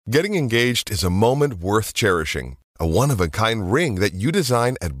Getting engaged is a moment worth cherishing. A one-of-a-kind ring that you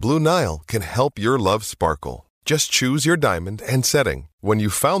design at Blue Nile can help your love sparkle. Just choose your diamond and setting. When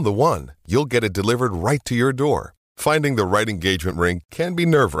you've found the one, you'll get it delivered right to your door. Finding the right engagement ring can be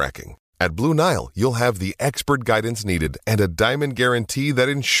nerve-wracking. At Blue Nile, you'll have the expert guidance needed and a diamond guarantee that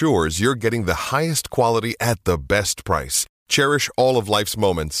ensures you're getting the highest quality at the best price. Cherish all of life's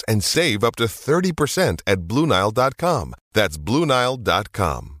moments and save up to 30% at BlueNile.com. That's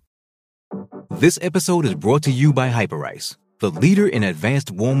BlueNile.com. This episode is brought to you by Hyperice, the leader in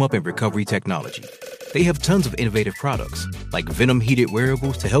advanced warm-up and recovery technology. They have tons of innovative products, like Venom-heated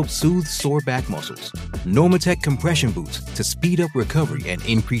wearables to help soothe sore back muscles, Normatec compression boots to speed up recovery and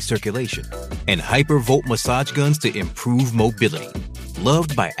increase circulation, and Hypervolt massage guns to improve mobility.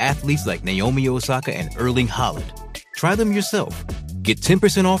 Loved by athletes like Naomi Osaka and Erling Haaland. Try them yourself. Get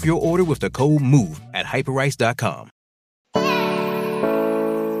 10% off your order with the code MOVE at Hyperice.com.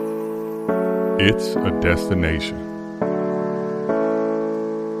 It's a destination.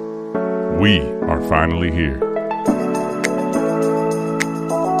 We are finally here.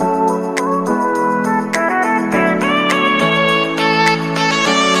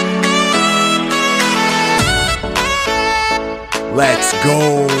 Let's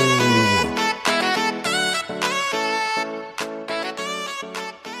go.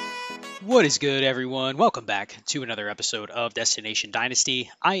 What is good, everyone? Welcome back to another episode of Destination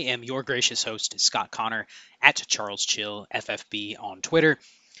Dynasty. I am your gracious host, Scott Connor, at Charles Chill FFB on Twitter.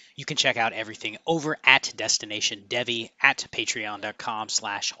 You can check out everything over at Destination Devi at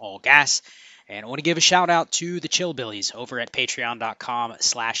patreon.com/allgas. And I want to give a shout out to the Chillbillies over at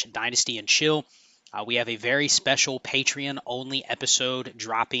patreon.com/dynastyandchill. We have a very special Patreon-only episode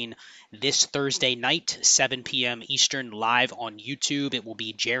dropping this Thursday night, 7 p.m. Eastern, live on YouTube. It will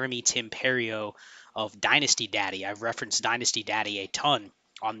be Jeremy Timperio of Dynasty Daddy. I've referenced Dynasty Daddy a ton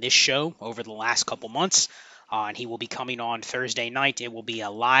on this show over the last couple months, and he will be coming on Thursday night. It will be a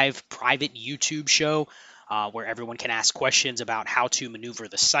live private YouTube show where everyone can ask questions about how to maneuver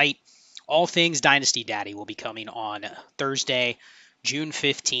the site. All things Dynasty Daddy will be coming on Thursday, June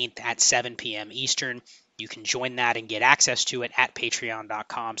 15th at 7 p.m. Eastern. You can join that and get access to it at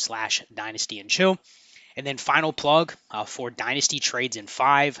patreon.com/dynastyandchill. And then final plug for Dynasty Trades in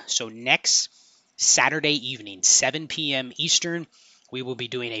 5. So next Saturday evening, 7 p.m. Eastern, we will be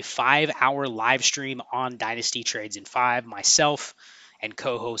doing a 5-hour live stream on Dynasty Trades in 5. Myself and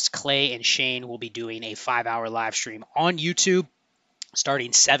co-hosts Clay and Shane will be doing a 5-hour live stream on YouTube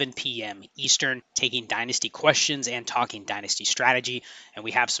starting 7 p.m. Eastern, taking Dynasty questions and talking Dynasty strategy. And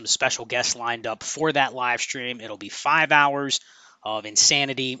we have some special guests lined up for that live stream. It'll be 5 hours of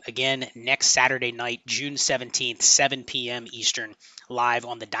insanity. Again, next Saturday night, June 17th, 7 p.m. Eastern, live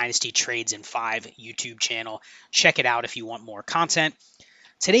on the Dynasty Trades in 5 YouTube channel. Check it out if you want more content.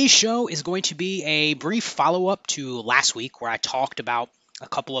 Today's show is going to be a brief follow-up to last week where I talked about a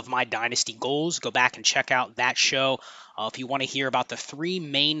couple of my Dynasty goals. Go back and check out that show if you want to hear about the 3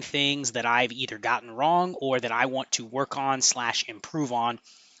 main things that I've either gotten wrong or that I want to work on / improve on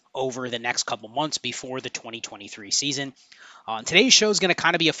over the next couple months before the 2023 season. Today's show is going to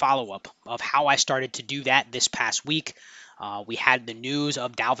kind of be a follow-up of how I started to do that this past week. We had the news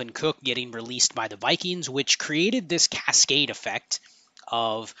of Dalvin Cook getting released by the Vikings, which created this cascade effect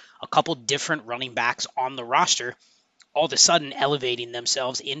of a couple different running backs on the roster all of a sudden elevating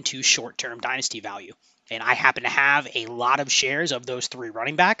themselves into short-term dynasty value. And I happen to have a lot of shares of those 3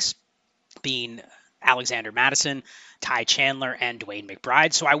 running backs, being Alexander Mattison, Ty Chandler, and Dwayne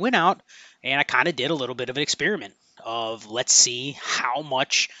McBride. So I went out and I kind of did a little bit of an experiment of let's see how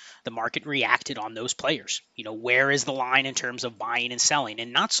much the market reacted on those players. You know, where is the line in terms of buying and selling?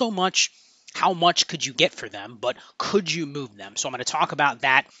 And not so much how much could you get for them, but could you move them? So I'm going to talk about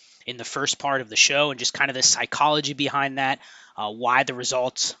that in the first part of the show and just kind of the psychology behind that, why the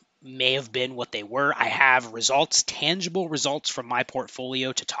results may have been what they were. I have results, tangible results from my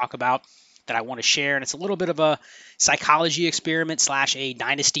portfolio to talk about that I want to share. And it's a little bit of a psychology experiment / a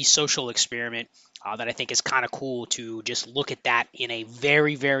dynasty social experiment that I think is kind of cool to just look at that in a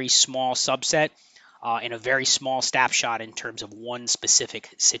very, very small subset, in a very small snapshot in terms of one specific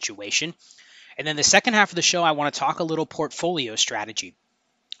situation. And then the second half of the show, I want to talk a little portfolio strategy.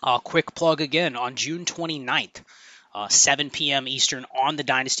 Quick plug again, on June 29th, 7 p.m. Eastern on the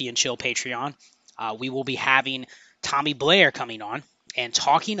Dynasty and Chill Patreon, we will be having Tommy Blair coming on and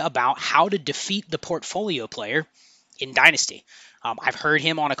talking about how to defeat the portfolio player in Dynasty. I've heard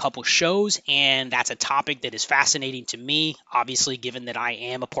him on a couple shows, and that's a topic that is fascinating to me. Obviously, given that I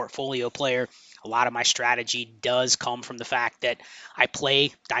am a portfolio player, a lot of my strategy does come from the fact that I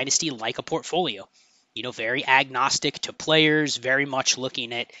play Dynasty like a portfolio. very agnostic to players, very much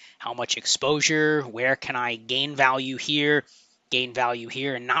looking at how much exposure, where can I gain value here,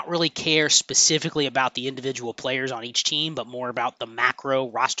 and not really care specifically about the individual players on each team, but more about the macro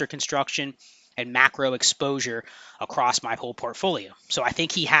roster construction and macro exposure across my whole portfolio. So I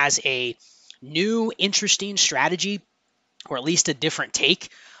think he has a new, interesting strategy, or at least a different take.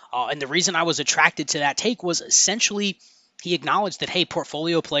 And the reason I was attracted to that take was essentially he acknowledged that, hey,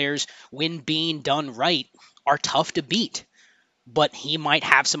 portfolio players, when being done right, are tough to beat. But he might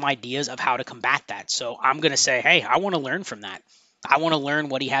have some ideas of how to combat that. So I'm going to say, hey, I want to learn from that. I want to learn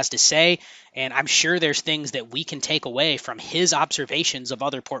what he has to say. And I'm sure there's things that we can take away from his observations of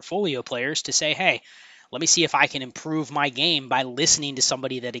other portfolio players to say, hey, let me see if I can improve my game by listening to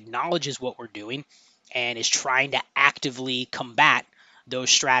somebody that acknowledges what we're doing and is trying to actively combat those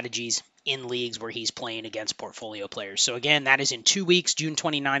strategies in leagues where he's playing against portfolio players. So again, that is in 2 weeks, June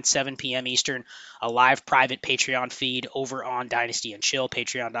 29th, 7 p.m. Eastern, a live private Patreon feed over on Dynasty and Chill,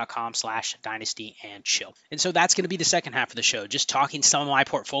 patreon.com/Dynasty and Chill. And so that's going to be the second half of the show, just talking some of my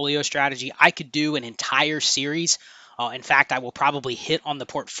portfolio strategy. I could do an entire series. In fact, I will probably hit on the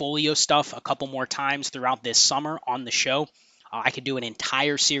portfolio stuff a couple more times throughout this summer on the show. I could do an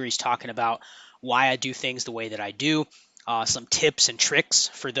entire series talking about why I do things the way that I do. Some tips and tricks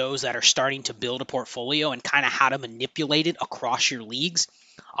for those that are starting to build a portfolio and kind of how to manipulate it across your leagues,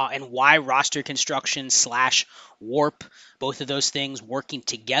 and why roster construction / warp, both of those things working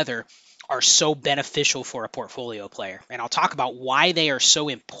together, are so beneficial for a portfolio player. And I'll talk about why they are so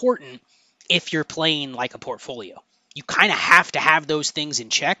important if you're playing like a portfolio. You kind of have to have those things in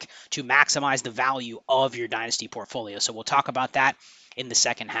check to maximize the value of your Dynasty portfolio. So we'll talk about that in the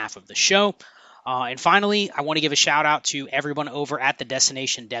second half of the show. And finally, I want to give a shout out to everyone over at the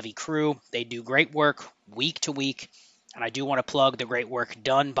Destination Devy crew. They do great work week to week. And I do want to plug the great work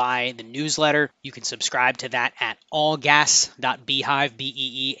done by the newsletter. You can subscribe to that at allgas.beehive,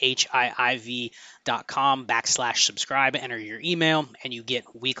 beehive.com/subscribe. Enter your email, and you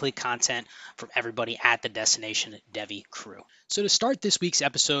get weekly content from everybody at the Destination Devy crew. So to start this week's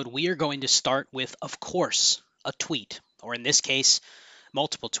episode, we are going to start with, of course, a tweet, or in this case,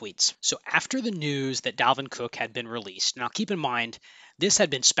 multiple tweets. So after the news that Dalvin Cook had been released, now keep in mind, this had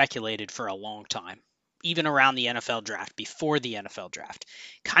been speculated for a long time, even around the NFL draft, before the NFL draft.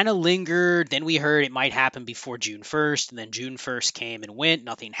 Kind of lingered, then we heard it might happen before June 1st, and then June 1st came and went,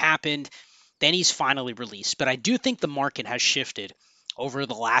 nothing happened. Then he's finally released. But I do think the market has shifted over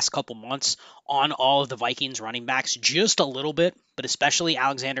the last couple months on all of the Vikings running backs, just a little bit, but especially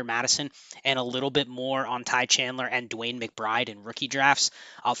Alexander Mattison, and a little bit more on Ty Chandler and Dwayne McBride in rookie drafts,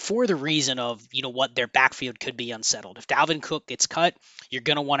 for the reason of, what, their backfield could be unsettled. If Dalvin Cook gets cut, you're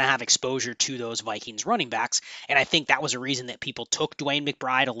going to want to have exposure to those Vikings running backs, and I think that was a reason that people took Dwayne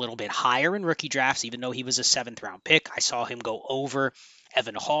McBride a little bit higher in rookie drafts, even though he was a 7th-round pick. I saw him go over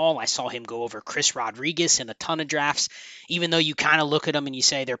Evan Hall. I saw him go over Chris Rodriguez in a ton of drafts, even though you kind of look at them and you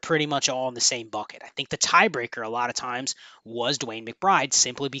say they're pretty much all in the same bucket. I think the tiebreaker a lot of times was Dwayne McBride,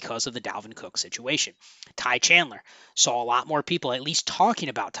 simply because of the Dalvin Cook situation. Ty Chandler, saw a lot more people at least talking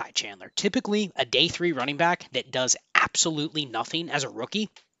about Ty Chandler. Typically, a day 3 running back that does absolutely nothing as a rookie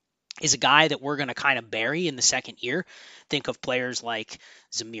is a guy that we're going to kind of bury in the second year. Think of players like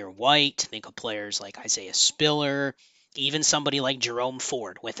Zamir White. Think of players like Isaiah Spiller. Even somebody like Jerome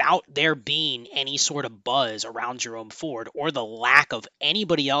Ford. Without there being any sort of buzz around Jerome Ford, or the lack of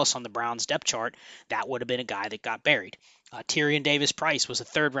anybody else on the Browns depth chart, that would have been a guy that got buried. Tyrion Davis-Price was a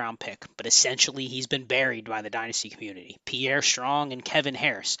 3rd-round pick, but essentially he's been buried by the Dynasty community. Pierre Strong and Kevin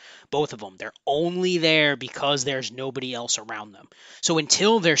Harris, both of them, they're only there because there's nobody else around them. So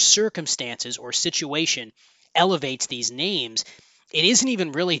until their circumstances or situation elevates these names, it isn't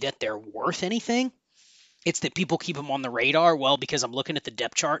even really that they're worth anything. It's that people keep them on the radar, well, because I'm looking at the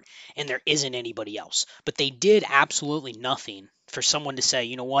depth chart and there isn't anybody else. But they did absolutely nothing for someone to say,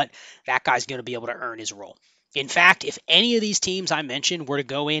 you know what, that guy's going to be able to earn his role. In fact, if any of these teams I mentioned were to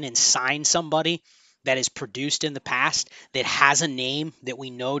go in and sign somebody that is produced in the past, that has a name that we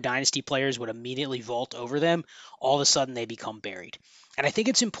know Dynasty players would immediately vault over them, all of a sudden they become buried. And I think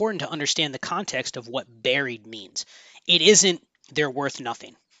it's important to understand the context of what buried means. It isn't they're worth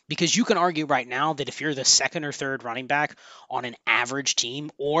nothing. Because you can argue right now that if you're the 2nd or 3rd running back on an average team,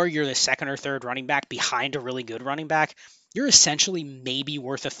 or you're the 2nd or 3rd running back behind a really good running back, you're essentially maybe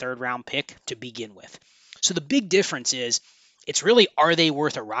worth a 3rd-round pick to begin with. So the big difference is, it's really, are they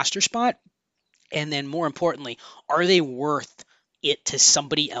worth a roster spot? And then more importantly, are they worth it to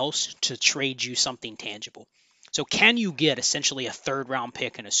somebody else to trade you something tangible? So can you get essentially a 3rd-round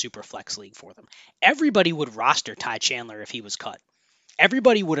pick in a super flex league for them? Everybody would roster Ty Chandler if he was cut.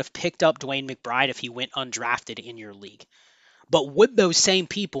 Everybody would have picked up Dwayne McBride if he went undrafted in your league. But would those same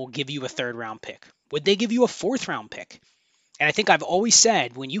people give you a third round pick? Would they give you a fourth round pick? And I think I've always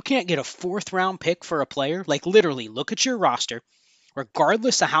said when you can't get a fourth round pick for a player, like literally look at your roster,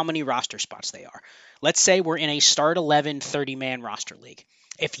 regardless of how many roster spots they are. Let's say we're in a start 11 30-man roster league.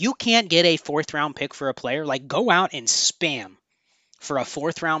 If you can't get a fourth round pick for a player, like go out and spam for a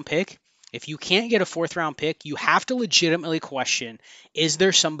fourth round pick. If you can't get a fourth round pick, you have to legitimately question, is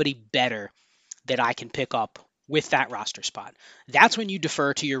there somebody better that I can pick up with that roster spot? That's when you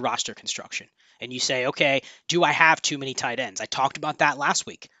defer to your roster construction and you say, okay, do I have too many tight ends? I talked about that last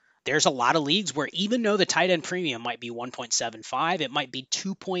week. There's a lot of leagues where even though the tight end premium might be 1.75, it might be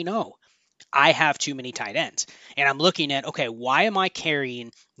 2.0. I have too many tight ends. And I'm looking at, okay, why am I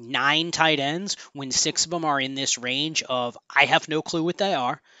carrying 9 tight ends when 6 of them are in this range of I have no clue what they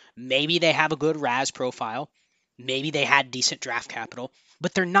are. Maybe they have a good RAS profile. Maybe they had decent draft capital,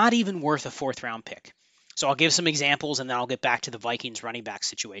 but they're not even worth a fourth round pick. So I'll give some examples and then I'll get back to the Vikings running back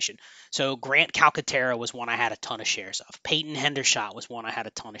situation. So Grant Calcaterra was one I had a ton of shares of. Peyton Hendershot was one I had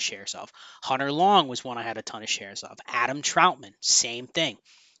a ton of shares of. Hunter Long was one I had a ton of shares of. Adam Troutman, same thing.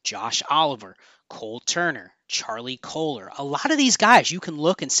 Josh Oliver, Cole Turner, Charlie Kohler. A lot of these guys you can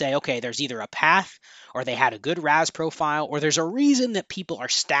look and say, okay, there's either a path or they had a good RAS profile or there's a reason that people are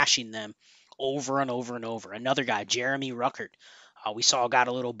stashing them over and over and over. Another guy, Jeremy Ruckert. We saw got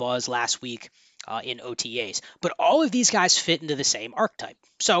a little buzz last week in OTAs. But all of these guys fit into the same archetype.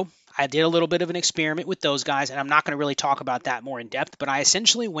 So I did a little bit of an experiment with those guys, and I'm not going to really talk about that more in depth, but I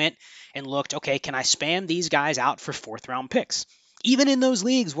essentially went and looked, okay, can I spam these guys out for fourth round picks? Even in those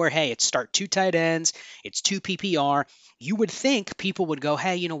leagues where, hey, it's start 2 tight ends, it's 2 PPR, you would think people would go,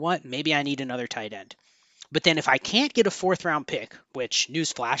 hey, you know what, maybe I need another tight end. But then if I can't get a fourth round pick, which,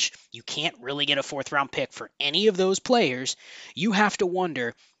 newsflash, you can't really get a fourth round pick for any of those players, you have to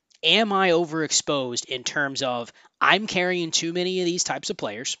wonder, am I overexposed in terms of I'm carrying too many of these types of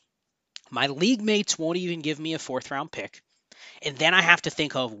players? My league mates won't even give me a fourth round pick. And then I have to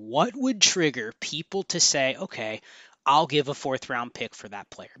think of what would trigger people to say, okay, I'll give a fourth round pick for that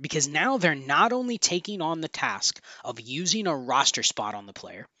player. Because now they're not only taking on the task of using a roster spot on the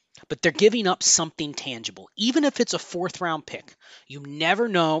player, but they're giving up something tangible. Even if it's a fourth round pick, you never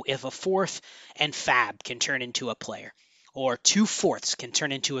know if a fourth and fab can turn into a player, or 2 fourths can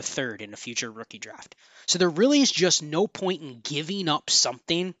turn into a third in a future rookie draft. So there really is just no point in giving up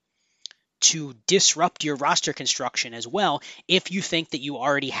something to disrupt your roster construction as well if you think that you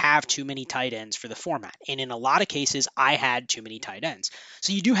already have too many tight ends for the format. And in a lot of cases, I had too many tight ends.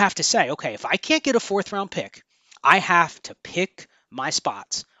 So you do have to say, okay, if I can't get a fourth round pick, I have to pick my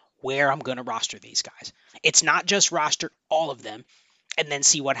spots where I'm going to roster these guys. It's not just roster all of them and then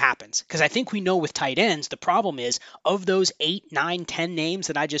see what happens. Because I think we know with tight ends, the problem is of those 8, 9, 10 names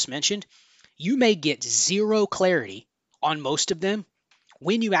that I just mentioned, you may get zero clarity on most of them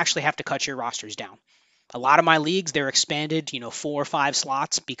when you actually have to cut your rosters down. A lot of my leagues, they're expanded, 4 or 5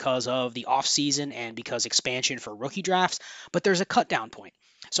 slots because of the offseason and because expansion for rookie drafts, but there's a cut down point.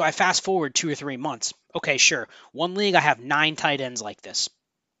 So I fast forward 2 or 3 months. Okay, sure. One league, I have 9 tight ends like this.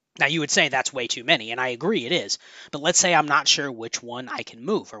 Now, you would say that's way too many, and I agree it is. But let's say I'm not sure which one I can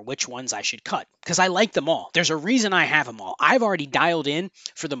move or which ones I should cut, because I like them all. There's a reason I have them all. I've already dialed in,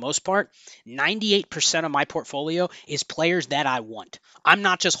 for the most part, 98% of my portfolio is players that I want. I'm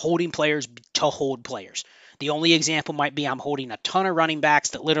not just holding players to hold players. The only example might be I'm holding a ton of running backs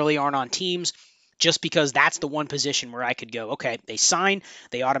that literally aren't on teams just because that's the one position where I could go, okay, they sign,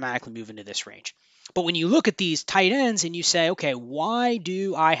 they automatically move into this range. But when you look at these tight ends and you say, okay, why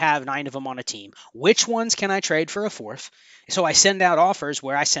do I have 9 of them on a team? Which ones can I trade for a fourth? So I send out offers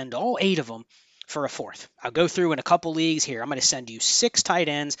where I send all 8 of them for a fourth. I'll go through in a couple leagues here. I'm going to send you 6 tight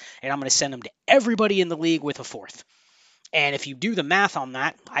ends, and I'm going to send them to everybody in the league with a fourth. And if you do the math on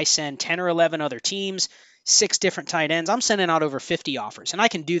that, I send 10 or 11 other teams, 6 different tight ends. I'm sending out over 50 offers, and I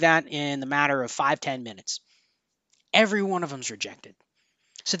can do that in the matter of 5-10 minutes. Every one of them's rejected.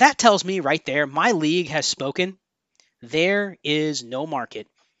 So that tells me right there, my league has spoken. There is no market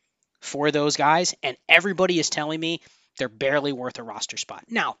for those guys, and everybody is telling me they're barely worth a roster spot.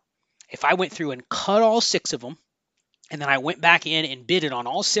 Now, if I went through and cut all 6 of them, and then I went back in and bidded on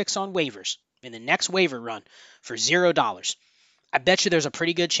all 6 on waivers in the next waiver run for $0, I bet you there's a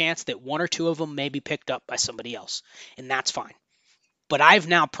pretty good chance that 1 or 2 of them may be picked up by somebody else, and that's fine. But I've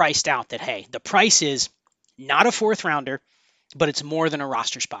now priced out that, hey, the price is not a fourth rounder, but it's more than a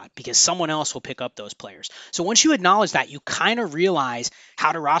roster spot because someone else will pick up those players. So once you acknowledge that, you kind of realize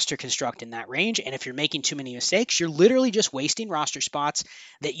how to roster construct in that range. And if you're making too many mistakes, you're literally just wasting roster spots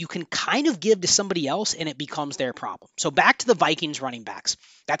that you can kind of give to somebody else and it becomes their problem. So back to the Vikings running backs.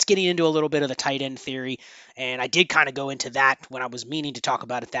 That's getting into a little bit of the tight end theory. And I did kind of go into that when I was meaning to talk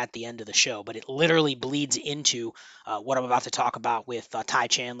about it at the end of the show, but it literally bleeds into what I'm about to talk about with Ty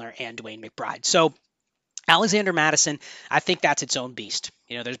Chandler and Dwayne McBride. So Alexander Mattison, I think that's its own beast.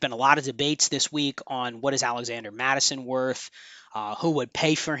 There's been a lot of debates this week on what is Alexander Mattison worth, who would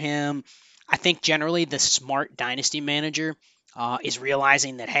pay for him. I think generally the smart dynasty manager is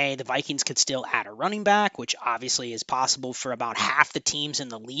realizing that, hey, the Vikings could still add a running back, which obviously is possible for about half the teams in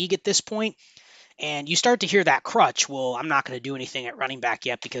the league at this point. And you start to hear that crutch, well, I'm not going to do anything at running back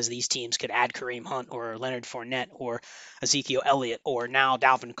yet because these teams could add Kareem Hunt or Leonard Fournette or Ezekiel Elliott or now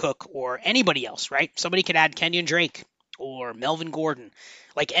Dalvin Cook or anybody else, right? Somebody could add Kenyon Drake or Melvin Gordon.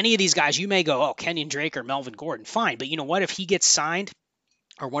 Like any of these guys, you may go, oh, Kenyon Drake or Melvin Gordon, fine. But you know what? If he gets signed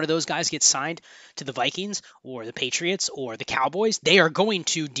or one of those guys gets signed to the Vikings or the Patriots or the Cowboys, they are going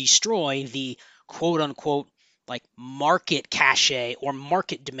to destroy the quote unquote like market cachet or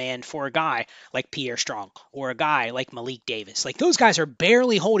market demand for a guy like Pierre Strong or a guy like Malik Davis. Like those guys are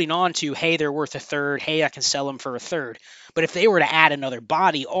barely holding on to, hey, they're worth a third. Hey, I can sell them for a third. But if they were to add another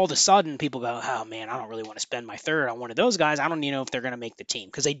body, all of a sudden people go, oh man, I don't really want to spend my third on one of those guys. I don't even know if they're going to make the team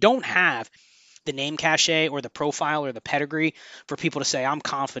because they don't have the name cachet or the profile or the pedigree for people to say, I'm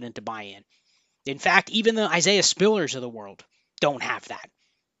confident to buy in. In fact, even the Isaiah Spillers of the world don't have that.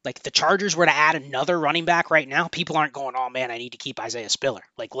 Like if the Chargers were to add another running back right now, people aren't going, oh man, I need to keep Isaiah Spiller.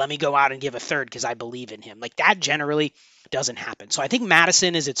 Like let me go out and give a third because I believe in him. Like that generally doesn't happen. So I think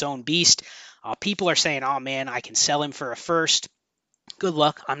Mattison is its own beast. People are saying, oh man, I can sell him for a first. Good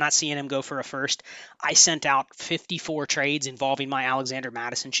luck. I'm not seeing him go for a first. I sent out 54 trades involving my Alexander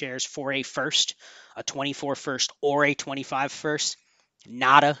Mattison shares for a first, a 24 first, or a 25 first.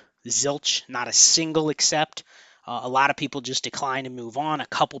 Nada, zilch, not a single accept. A lot of people just decline and move on. A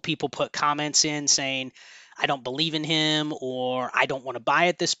couple people put comments in saying, I don't believe in him, or I don't want to buy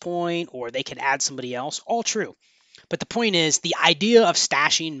at this point, or they could add somebody else. All true. But the point is, the idea of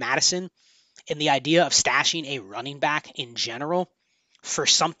stashing Mattison and the idea of stashing a running back in general for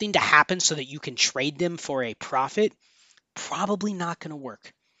something to happen so that you can trade them for a profit, probably not going to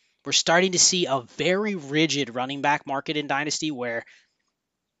work. We're starting to see a very rigid running back market in Dynasty where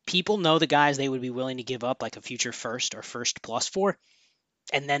people know the guys they would be willing to give up like a future first or first plus for.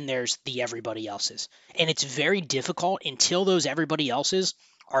 And then there's the everybody else's. And it's very difficult until those everybody else's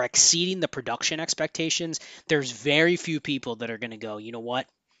are exceeding the production expectations. There's very few people that are going to go, you know what?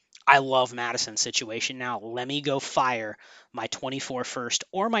 I love Madison's situation now. Let me go fire my 24 first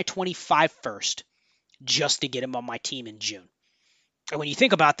or my 25 first just to get him on my team in June. And when you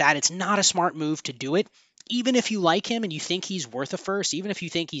think about that, it's not a smart move to do it. Even if you like him and you think he's worth a first, even if you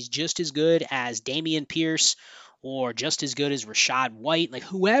think he's just as good as Dameon Pierce or just as good as Rachaad White, like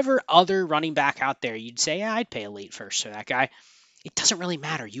whoever other running back out there, you'd say, yeah, I'd pay a late first for that guy. It doesn't really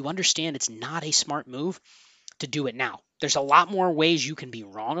matter. You understand it's not a smart move to do it now. There's a lot more ways you can be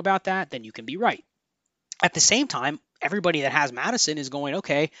wrong about that than you can be right. At the same time, everybody that has Mattison is going,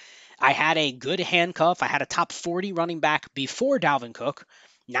 okay, I had a good handcuff. I had a top 40 running back before Dalvin Cook.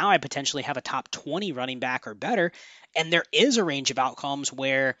 Now I potentially have a top 20 running back or better. And there is a range of outcomes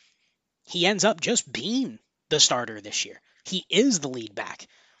where he ends up just being the starter this year. He is the lead back.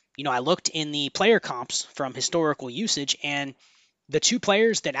 I looked in the player comps from historical usage, and the two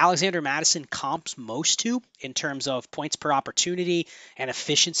players that Alexander Mattison comps most to in terms of points per opportunity and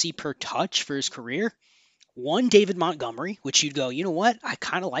efficiency per touch for his career, one, David Montgomery, which you'd go, you know what? I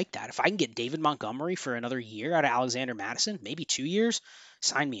kind of like that. If I can get David Montgomery for another year out of Alexander Mattison, maybe 2 years,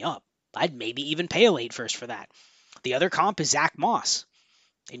 sign me up. I'd maybe even pay a late first for that. The other comp is Zach Moss.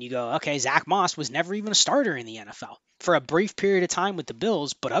 And you go, okay, Zach Moss was never even a starter in the NFL for a brief period of time with the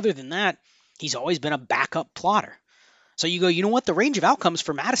Bills. But other than that, he's always been a backup plotter. So you go, you know what? The range of outcomes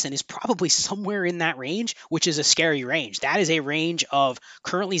for Mattison is probably somewhere in that range, which is a scary range. That is a range of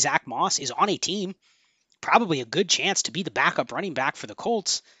currently Zach Moss is on a team, probably a good chance to be the backup running back for the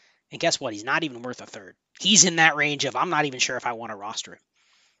Colts. And guess what? He's not even worth a third. He's in that range of I'm not even sure if I want to roster him.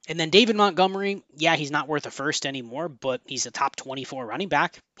 And then David Montgomery, yeah, he's not worth a first anymore, but he's a top 24 running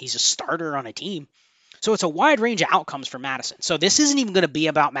back. He's a starter on a team. So it's a wide range of outcomes for Mattison. So this isn't even going to be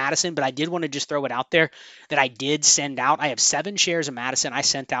about Mattison, but I did want to just throw it out there that I did send out. I have 7 shares of Mattison. I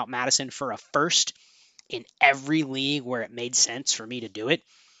sent out Mattison for a first in every league where it made sense for me to do it.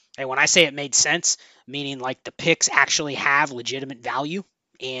 And when I say it made sense, meaning like the picks actually have legitimate value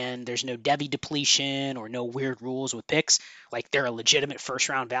and there's no Debbie depletion or no weird rules with picks. Like, they're a legitimate first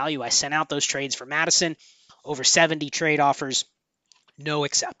round value. I sent out those trades for Madison, over 70 trade offers, no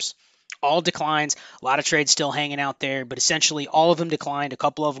accepts. All declines, a lot of trades still hanging out there, but essentially all of them declined, a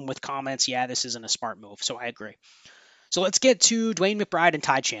couple of them with comments, yeah, this isn't a smart move. So I agree. So let's get to Dwayne McBride and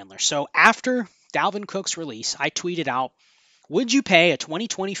Ty Chandler. So after Dalvin Cook's release, I tweeted out, would you pay a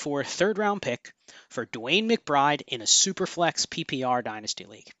 2024 third round pick for Dwayne McBride in a Superflex PPR Dynasty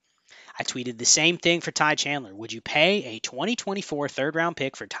League? I tweeted the same thing for Ty Chandler. Would you pay a 2024 third round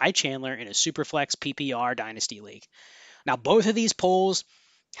pick for Ty Chandler in a Superflex PPR Dynasty League? Now, both of these polls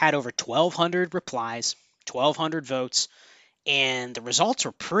had over 1,200 replies, 1,200 votes, and the results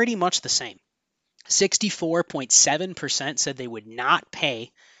were pretty much the same. 64.7% said they would not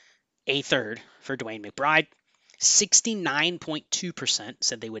pay a third for Dwayne McBride. 69.2%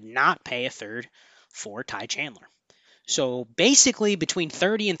 said they would not pay a third for Ty Chandler. So basically between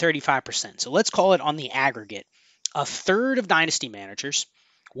 30 and 35%. So let's call it on the aggregate. A third of dynasty managers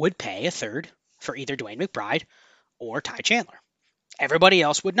would pay a third for either Dwayne McBride or Ty Chandler. Everybody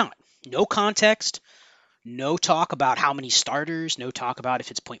else would not. No context, no talk about how many starters, no talk about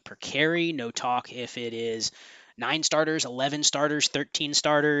if it's point per carry, no talk if it is 9 starters, 11 starters, 13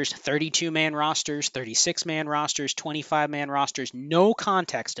 starters, 32-man rosters, 36-man rosters, 25-man rosters. No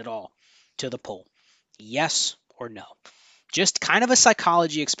context at all to the poll. Yes or no. Just kind of a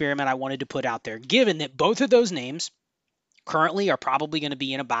psychology experiment I wanted to put out there, given that both of those names currently are probably going to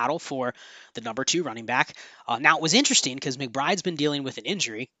be in a battle for the number 2 running back. Now, it was interesting because McBride's been dealing with an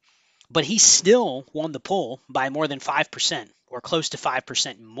injury, but he still won the poll by more than 5%, or close to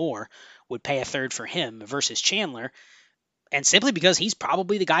 5% more would pay a third for him versus Chandler, and simply because he's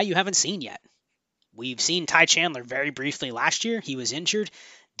probably the guy you haven't seen yet. We've seen Ty Chandler very briefly last year. He was injured,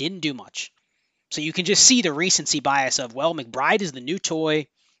 didn't do much. So you can just see the recency bias of, well, McBride is the new toy.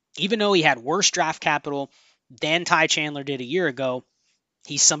 Even though he had worse draft capital than Ty Chandler did a year ago,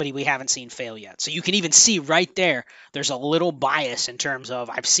 he's somebody we haven't seen fail yet. So you can even see right there, there's a little bias in terms of,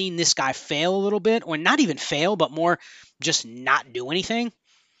 I've seen this guy fail a little bit, or not even fail, but more just not do anything.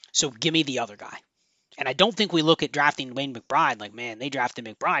 So give me the other guy. And I don't think we look at drafting Dwayne McBride like, man, they drafted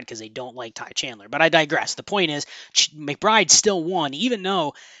McBride because they don't like Ty Chandler. But I digress. The point is, McBride still won, even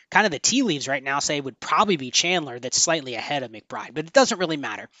though kind of the tea leaves right now say it would probably be Chandler that's slightly ahead of McBride. But it doesn't really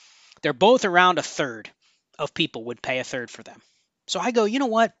matter. They're both around a third of people would pay a third for them. So I go, you know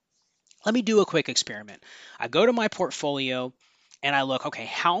what? Let me do a quick experiment. I go to my portfolio and I look, okay,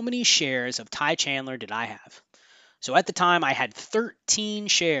 how many shares of Ty Chandler did I have? So at the time, I had 13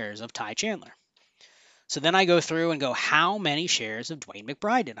 shares of Ty Chandler. So then I go through and go, how many shares of Dwayne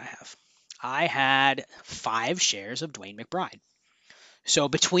McBride did I have? I had 5 shares of Dwayne McBride. So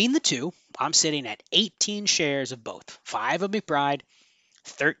between the two, I'm sitting at 18 shares of both. 5 of McBride,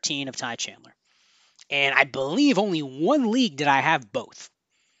 13 of Ty Chandler. And I believe only one league did I have both.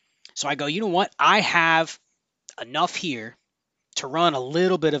 So I go, you know what? I have enough here to run a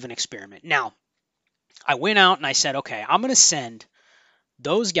little bit of an experiment. Now, I went out and I said, okay, I'm going to send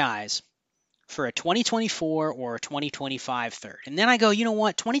those guys for a 2024 or a 2025 third. And then I go, you know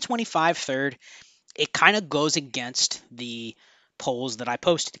what? 2025 third, it kind of goes against the polls that I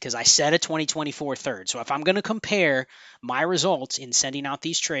posted because I said a 2024 third. So if I'm going to compare my results in sending out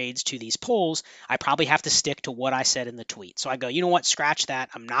these trades to these polls, I probably have to stick to what I said in the tweet. So I go, you know what? Scratch that.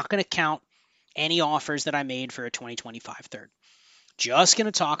 I'm not going to count any offers that I made for a 2025 third. Just going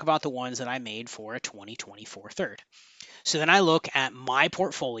to talk about the ones that I made for a 2024 third. So then I look at my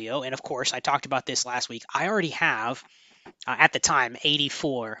portfolio, and of course, I talked about this last week. I already have, at the time,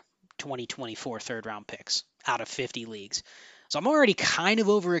 84 2024 third-round picks out of 50 leagues. So I'm already kind of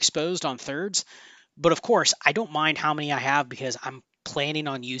overexposed on thirds, but of course, I don't mind how many I have because I'm planning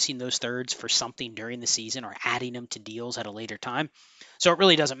on using those thirds for something during the season or adding them to deals at a later time. So it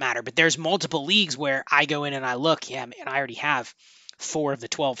really doesn't matter, but there's multiple leagues where I go in and I look, and I already have 4 of the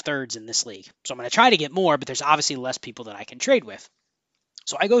 12 thirds in this league. So I'm going to try to get more, but there's obviously less people that I can trade with.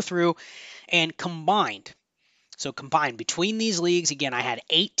 So I go through and combined. So combined between these leagues, again, I had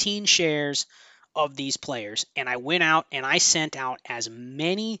 18 shares of these players, and I went out and I sent out as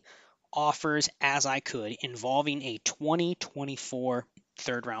many offers as I could involving a 2024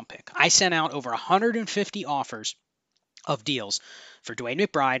 third round pick. I sent out over 150 offers of deals for Dwayne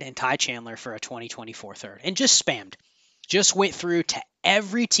McBride and Ty Chandler for a 2024 third, and just spammed. Just went through to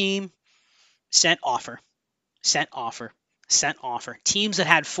every team, sent offer, sent offer, sent offer. Teams that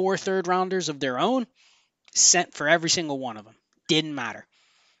had 4 third rounders of their own, sent for every single one of them. Didn't matter.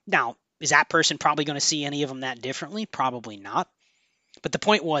 Now, is that person probably going to see any of them that differently? Probably not. But the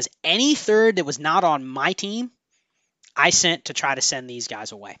point was, any third that was not on my team, I sent to try to send these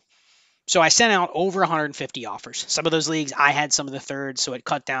guys away. So I sent out over 150 offers. Some of those leagues, I had some of the thirds, so it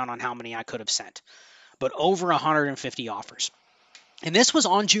cut down on how many I could have sent. But over 150 offers. And this was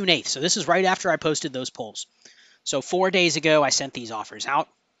on June 8th, so this is right after I posted those polls. So 4 days ago, I sent these offers out.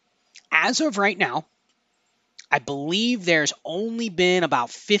 As of right now, I believe there's only been about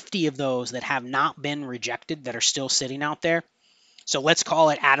 50 of those that have not been rejected that are still sitting out there. So let's call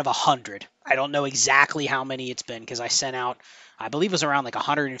it out of 100. I don't know exactly how many it's been because I sent out, I believe it was around like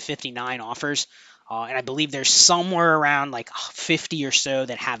 159 offers. And I believe there's somewhere around like 50 or so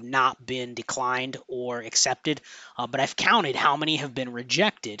that have not been declined or accepted. But I've counted how many have been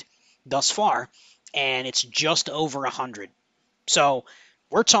rejected thus far, and it's just over 100. So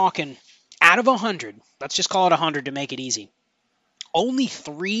we're talking out of 100, let's just call it 100 to make it easy. Only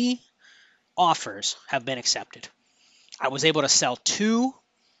 3 offers have been accepted. I was able to sell 2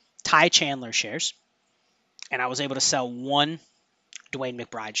 Ty Chandler shares, and I was able to sell 1 Dwayne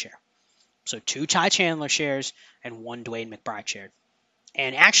McBride share. So 2 Ty Chandler shares and 1 Dwayne McBride share.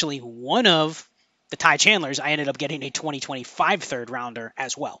 And actually, one of the Ty Chandlers, I ended up getting a 2025 third rounder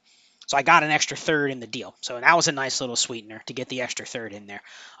as well. So I got an extra third in the deal. So that was a nice little sweetener to get the extra third in there.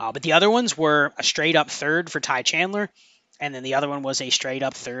 But the other ones were a straight up third for Ty Chandler, and then the other one was a straight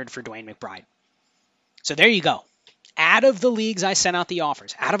up third for Dwayne McBride. So there you go. Out of the leagues I sent out the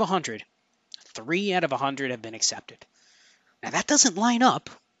offers, out of 100, 3 out of 100 have been accepted. Now that doesn't line up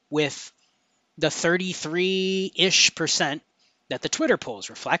with the 33-ish% that the Twitter polls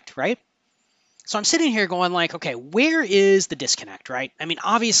reflect, right? So I'm sitting here going like, okay, where is the disconnect, right? I mean,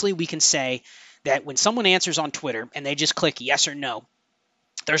 obviously we can say that when someone answers on Twitter and they just click yes or no,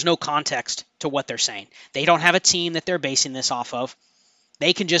 there's no context to what they're saying. They don't have a team that they're basing this off of.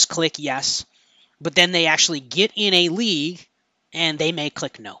 They can just click yes, but then they actually get in a league and they may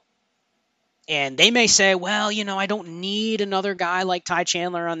click no. And they may say, well, I don't need another guy like Ty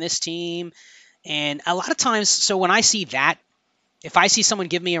Chandler on this team. And a lot of times, so when I see that, if I see someone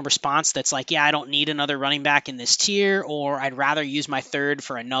give me a response that's like, yeah, I don't need another running back in this tier, or I'd rather use my third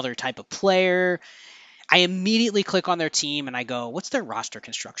for another type of player, I immediately click on their team and I go, what's their roster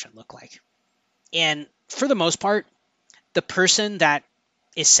construction look like? And for the most part, the person that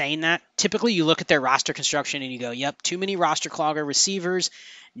is saying that, typically you look at their roster construction and you go, yep, too many roster clogger receivers,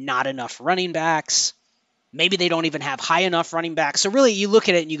 not enough running backs. Maybe they don't even have high enough running backs. So really you look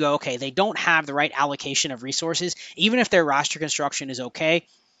at it and you go, okay, they don't have the right allocation of resources. Even if their roster construction is okay,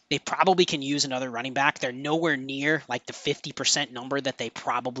 they probably can use another running back. They're nowhere near like the 50% number that they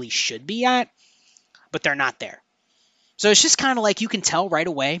probably should be at, but they're not there. So it's just kind of like you can tell right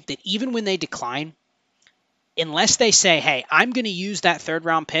away that even when they decline, unless they say, hey, I'm going to use that third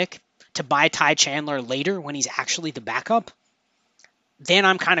round pick to buy Ty Chandler later when he's actually the backup, then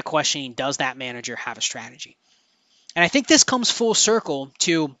I'm kind of questioning, does that manager have a strategy? And I think this comes full circle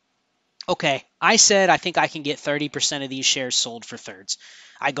to, okay, I said I think I can get 30% of these shares sold for thirds.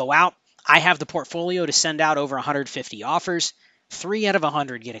 I go out, I have the portfolio to send out over 150 offers, 3 out of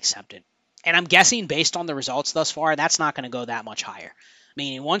 100 get accepted. And I'm guessing based on the results thus far, that's not going to go that much higher.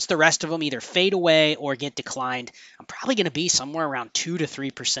 Meaning once the rest of them either fade away or get declined, I'm probably going to be somewhere around 2 to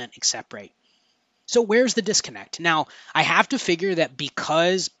 3% accept rate. So where's the disconnect? Now, I have to figure that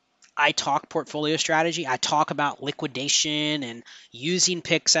because I talk portfolio strategy, I talk about liquidation and using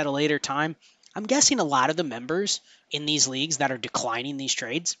picks at a later time, I'm guessing a lot of the members in these leagues that are declining these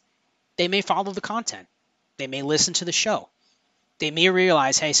trades, they may follow the content. They may listen to the show. They may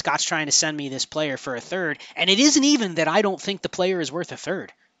realize, hey, Scott's trying to send me this player for a third, and it isn't even that I don't think the player is worth a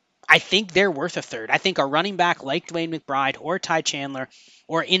third. I think they're worth a third. I think a running back like Dwayne McBride or Ty Chandler,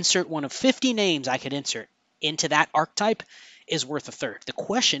 or insert one of 50 names I could insert into that archetype, is worth a third. The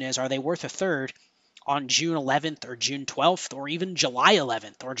question is, are they worth a third on June 11th or June 12th or even July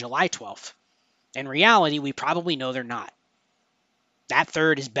 11th or July 12th? In reality, we probably know they're not. That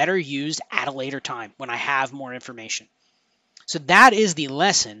third is better used at a later time when I have more information. So that is the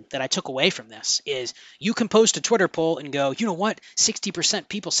lesson that I took away from this, is you can post a Twitter poll and go, you know what, 60%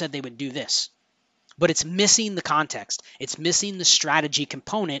 people said they would do this. But it's missing the context. It's missing the strategy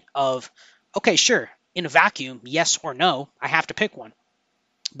component of, okay, sure, in a vacuum, yes or no, I have to pick one.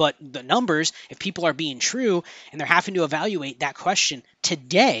 But the numbers, if people are being true and they're having to evaluate that question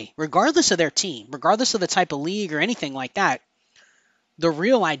today, regardless of their team, regardless of the type of league or anything like that, the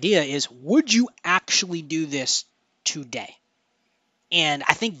real idea is, would you actually do this today? And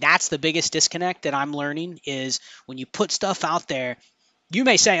I think that's the biggest disconnect that I'm learning, is when you put stuff out there, you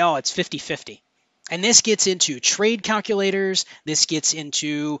may say, oh, it's 50-50. And this gets into trade calculators. This gets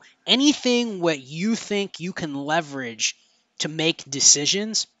into anything what you think you can leverage to make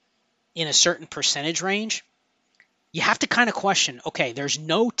decisions in a certain percentage range. you have to kind of question, okay, there's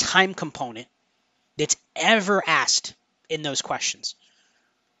no time component that's ever asked in those questions.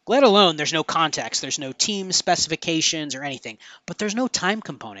 Let alone there's no context, there's no team specifications or anything, but there's no time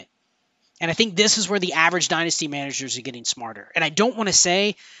component. And I think this is where the average dynasty managers are getting smarter. And I don't want to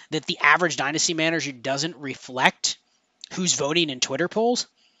say that the average dynasty manager doesn't reflect who's voting in Twitter polls,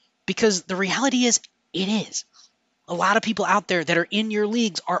 because the reality is it is. A lot of people out there that are in your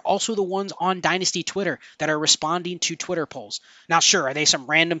leagues are also the ones on Dynasty Twitter that are responding to Twitter polls. Now, sure, are they some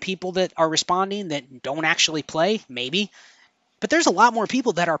random people that are responding that don't actually play? Maybe. But there's a lot more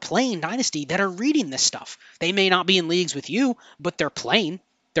people that are playing Dynasty that are reading this stuff. They may not be in leagues with you, but they're playing.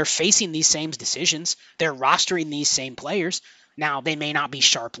 They're facing these same decisions. They're rostering these same players. Now, they may not be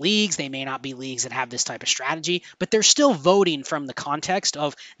sharp leagues. They may not be leagues that have this type of strategy, but they're still voting from the context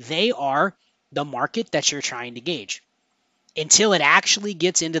of they are the market that you're trying to gauge. Until it actually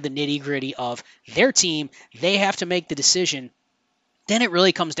gets into the nitty-gritty of their team, they have to make the decision. Then it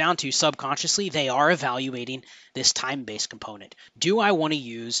really comes down to subconsciously, they are evaluating this time-based component. Do I want to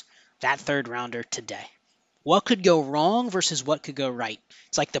use that third rounder today? What could go wrong versus what could go right?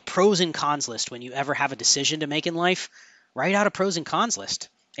 It's like the pros and cons list when you ever have a decision to make in life. Write out a pros and cons list.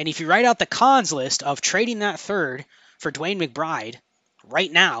 And if you write out the cons list of trading that third for Dwayne McBride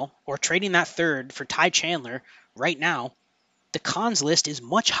right now, or trading that third for Ty Chandler right now, the cons list is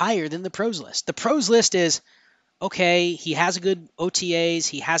much higher than the pros list. The pros list is, okay, he has a good OTAs,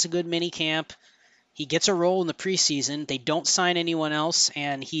 he has a good mini camp, he gets a role in the preseason, they don't sign anyone else,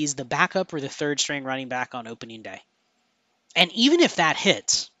 and he's the backup or the third string running back on opening day. And even if that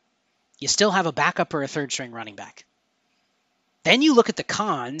hits, you still have a backup or a third string running back. Then you look at the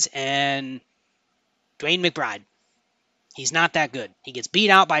cons, and Dwayne McBride, he's not that good. He gets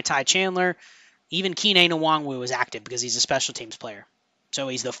beat out by Ty Chandler. Even Keenan Nwangwu was active because he's a special teams player. So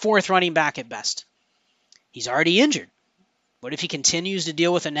he's the fourth running back at best. He's already injured. What if he continues to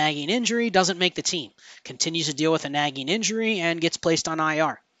deal with a nagging injury, doesn't make the team, continues to deal with a nagging injury, and gets placed on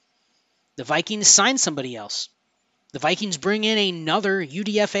IR? The Vikings sign somebody else. The Vikings bring in another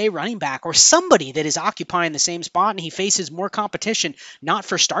UDFA running back or somebody that is occupying the same spot, and he faces more competition, not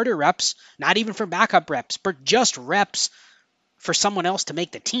for starter reps, not even for backup reps, but just reps for someone else to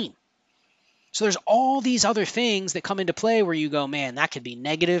make the team. So there's all these other things that come into play where you go, man, that could be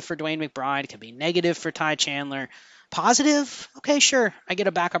negative for Dwayne McBride, could be negative for Ty Chandler. Positive? Okay, sure, I get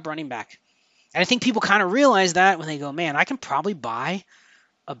a backup running back. And I think people kind of realize that when they go, man, I can probably buy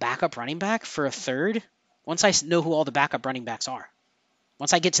a backup running back for a third once I know who all the backup running backs are,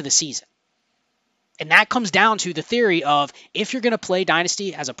 once I get to the season. And that comes down to the theory of if you're going to play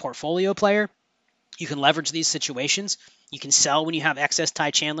Dynasty as a portfolio player, you can leverage these situations. You can sell when you have excess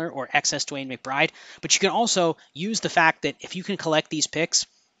Ty Chandler or excess Dwayne McBride, but you can also use the fact that if you can collect these picks,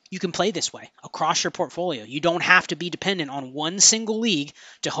 you can play this way across your portfolio. You don't have to be dependent on one single league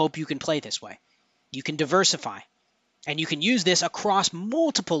to hope you can play this way. You can diversify. And you can use this across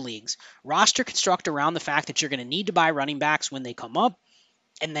multiple leagues. Roster construct around the fact that you're going to need to buy running backs when they come up,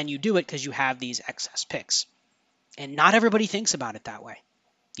 and then you do it because you have these excess picks. And not everybody thinks about it that way.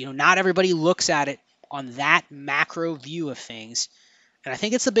 Not everybody looks at it on that macro view of things. And I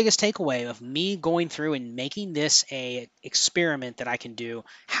think it's the biggest takeaway of me going through and making this a experiment that I can do.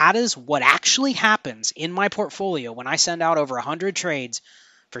 How does what actually happens in my portfolio when I send out over 100 trades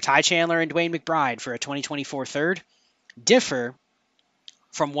for Ty Chandler and Dwayne McBride for a 2024 third differ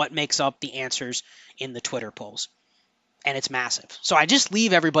from what makes up the answers in the Twitter polls? And it's massive. So I just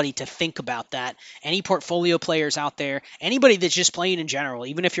leave everybody to think about that. Any portfolio players out there, anybody that's just playing in general,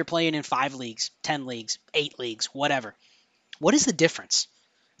 even if you're playing in 5 leagues, 10 leagues, 8 leagues, whatever. What is the difference?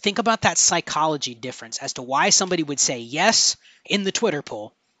 Think about that psychology difference as to why somebody would say yes in the Twitter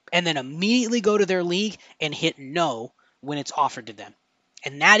poll and then immediately go to their league and hit no when it's offered to them.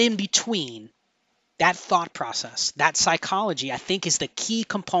 And that in between, that thought process, that psychology, I think is the key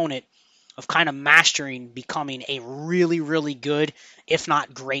component of kind of mastering becoming a really, really good, if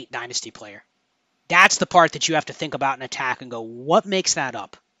not great, Dynasty player. That's the part that you have to think about and attack and go, what makes that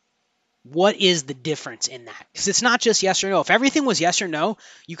up? What is the difference in that? Because it's not just yes or no. If everything was yes or no,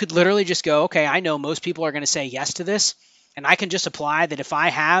 you could literally just go, okay, I know most people are going to say yes to this, and I can just apply that if I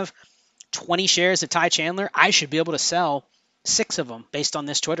have 20 shares of Ty Chandler, I should be able to sell 6 of them based on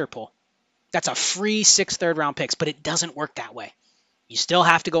this Twitter poll. That's a free 6 third-round picks, but it doesn't work that way. You still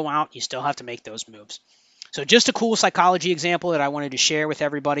have to go out. You still have to make those moves. So just a cool psychology example that I wanted to share with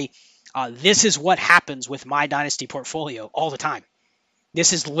everybody. This is what happens with my Dynasty portfolio all the time.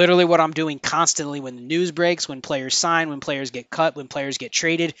 This is literally what I'm doing constantly when the news breaks, when players sign, when players get cut, when players get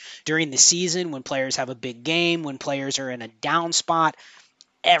traded during the season, when players have a big game, when players are in a down spot.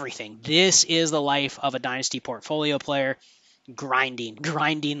 everything. This is the life of a Dynasty portfolio player. Grinding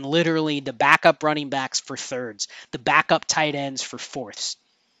literally the backup running backs for thirds, the backup tight ends for fourths.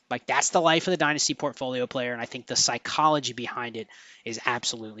 Like, that's the life of the Dynasty portfolio player, and I think the psychology behind it is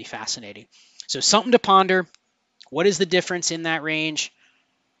absolutely fascinating. So something to ponder. What is the difference in that range?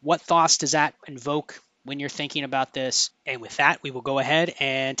 What thoughts does that invoke when you're thinking about this? And with that, we will go ahead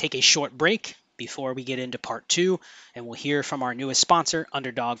and take a short break before we get into part 2, and we'll hear from our newest sponsor,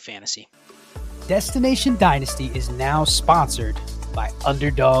 Underdog Fantasy. Destination Dynasty is now sponsored by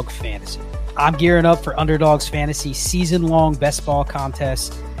Underdog Fantasy. I'm gearing up for Underdog's Fantasy season-long best ball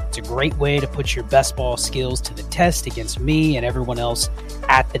contest. It's a great way to put your best ball skills to the test against me and everyone else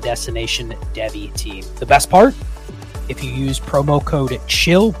at the Destination Devy team. The best part? If you use promo code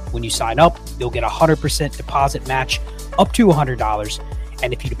CHILL when you sign up, you'll get a 100% deposit match up to $100.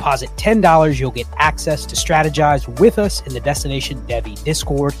 And if you deposit $10, you'll get access to strategize with us in the Destination Devy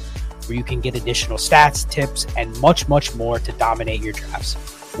Discord, where you can get additional stats, tips, and much, much more to dominate your drafts.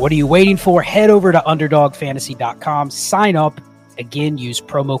 What are you waiting for? Head over to UnderdogFantasy.com, sign up. Again, use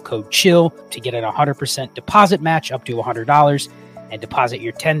promo code CHILL to get an 100% deposit match up to $100, and deposit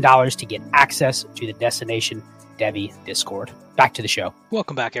your $10 to get access to the Destination Devy Discord. Back to the show.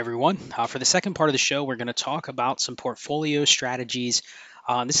 Welcome back, everyone. For the second part of the show, we're going to talk about some portfolio strategies.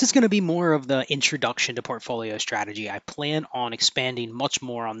 This is going to be more of the introduction to portfolio strategy. I plan on expanding much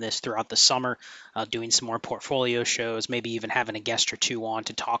more on this throughout the summer, doing some more portfolio shows, maybe even having a guest or two on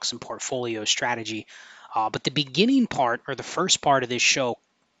to talk some portfolio strategy. But the beginning part, or the first part of this show,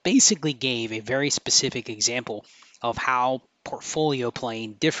 basically gave a very specific example of how portfolio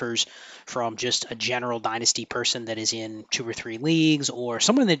playing differs from just a general Dynasty person that is in 2 or 3 leagues, or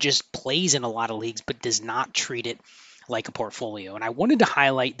someone that just plays in a lot of leagues but does not treat it like a portfolio. And I wanted to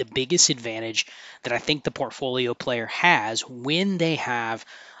highlight the biggest advantage that I think the portfolio player has when they have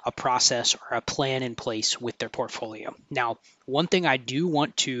a process or a plan in place with their portfolio. Now, one thing I do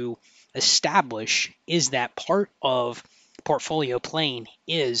want to establish is that part of portfolio playing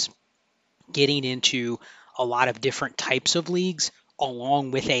is getting into a lot of different types of leagues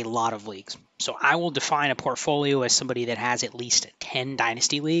along with a lot of leagues. So I will define a portfolio as somebody that has at least 10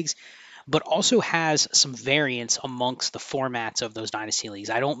 Dynasty leagues, but also has some variance amongst the formats of those Dynasty leagues.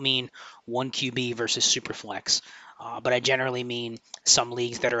 I don't mean 1 QB versus Superflex, but I generally mean some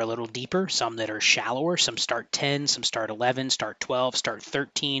leagues that are a little deeper, some that are shallower, some start 10, some start 11, start 12, start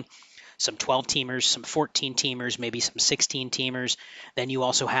 13, some 12-teamers, some 14-teamers, maybe some 16-teamers. Then you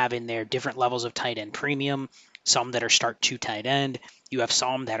also have in there different levels of tight end premium, some that are start 2 tight end. You have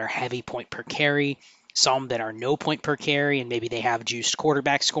some that are heavy point per carry, some that are no point per carry, and maybe they have juiced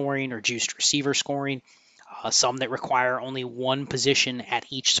quarterback scoring or juiced receiver scoring. Some that require only one position at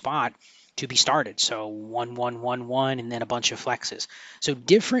each spot to be started. So 1-1-1-1, and then a bunch of flexes. So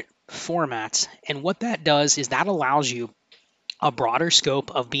different formats. And what that does is that allows you a broader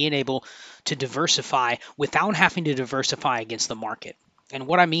scope of being able to diversify without having to diversify against the market. And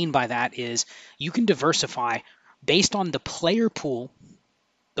what I mean by that is you can diversify based on the player pool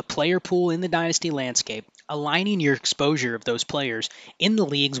in the Dynasty landscape, aligning your exposure of those players in the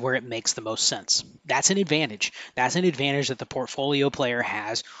leagues where it makes the most sense. That's an advantage. That's an advantage that the portfolio player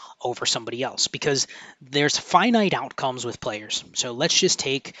has over somebody else, because there's finite outcomes with players. So let's just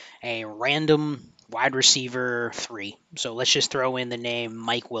take a random wide receiver 3. So let's just throw in the name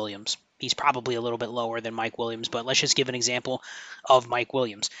Mike Williams. He's probably a little bit lower than Mike Williams, but let's just give an example of Mike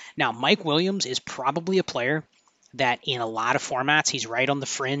Williams. Now, Mike Williams is probably a player that in a lot of formats, he's right on the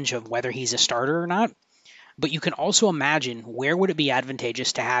fringe of whether he's a starter or not. But you can also imagine, where would it be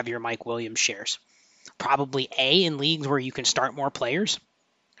advantageous to have your Mike Williams shares? Probably A, in leagues where you can start more players.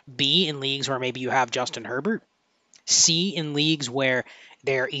 B, in leagues where maybe you have Justin Herbert. C, in leagues where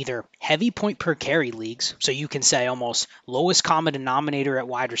they're either heavy point per carry leagues, so you can say almost lowest common denominator at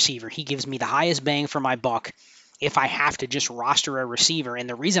wide receiver. He gives me the highest bang for my buck if I have to just roster a receiver. And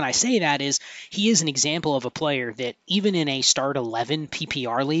the reason I say that is he is an example of a player that even in a start 11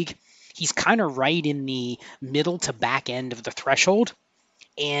 PPR league, he's kind of right in the middle to back end of the threshold.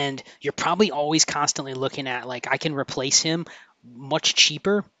 And you're probably always constantly looking at, like, I can replace him much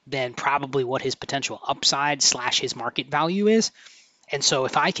cheaper than probably what his potential upside / his market value is. And so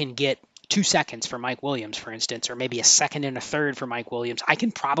if I can get 2 seconds for Mike Williams, for instance, or maybe a second and a third for Mike Williams, I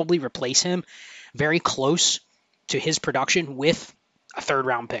can probably replace him very close to his production with a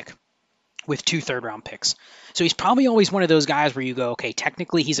 3rd-round pick, with 2 3rd-round picks. So he's probably always one of those guys where you go, okay,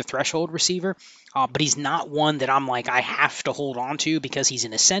 technically he's a threshold receiver, but he's not one that I'm like, I have to hold on to because he's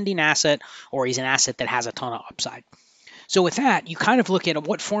an ascending asset or he's an asset that has a ton of upside. So with that, you kind of look at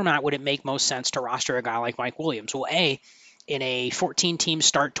what format would it make most sense to roster a guy like Mike Williams. Well, A, In a 14-team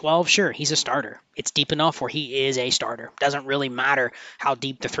start 12, sure, he's a starter. It's deep enough where he is a starter. Doesn't really matter how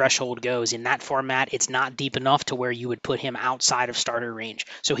deep the threshold goes. In that format, it's not deep enough to where you would put him outside of starter range.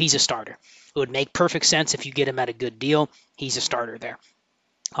 So he's a starter. It would make perfect sense if you get him at a good deal. He's a starter there.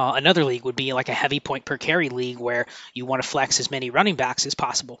 Another league would be like a heavy point per carry league where you want to flex as many running backs as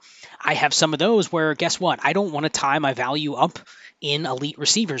possible. I have some of those where, guess what? I don't want to tie my value up in elite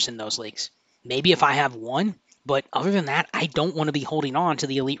receivers in those leagues. Maybe if I have one, but other than that, I don't want to be holding on to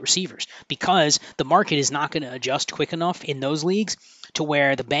the elite receivers because the market is not going to adjust quick enough in those leagues to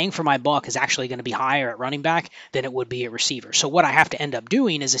where the bang for my buck is actually going to be higher at running back than it would be at receiver. So what I have to end up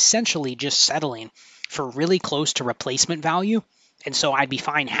doing is essentially just settling for really close to replacement value. And so I'd be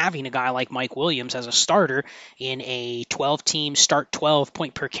fine having a guy like Mike Williams as a starter in a 12-team start 12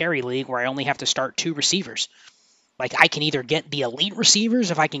 point per carry league where I only have to start 2 receivers. Like I can either get the elite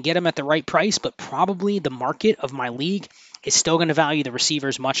receivers if I can get them at the right price, but probably the market of my league is still going to value the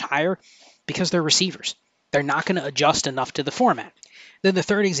receivers much higher because they're receivers. They're not going to adjust enough to the format. Then the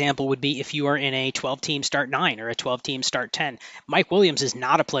third example would be if you are in a 12-team start 9 or a 12-team start 10. Mike Williams is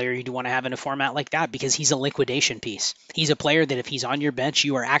not a player you'd want to have in a format like that because he's a liquidation piece. He's a player that if he's on your bench,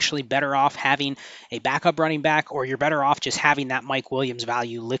 you are actually better off having a backup running back, or you're better off just having that Mike Williams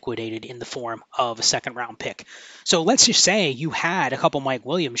value liquidated in the form of a second-round pick. So let's just say you had a couple Mike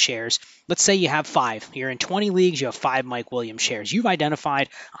Williams shares. Let's say you have 5. You're in 20 leagues, you have 5 Mike Williams shares. You've identified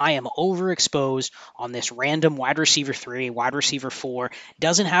I am overexposed on this random wide receiver 3, wide receiver 4.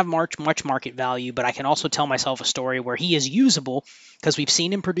 Doesn't have much market value, but I can also tell myself a story where he is usable because we've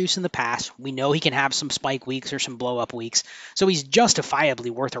seen him produce in the past. We know he can have some spike weeks or some blow-up weeks, so he's justifiably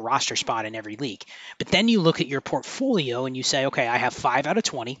worth a roster spot in every league. But then you look at your portfolio and you say, okay, I have 5 out of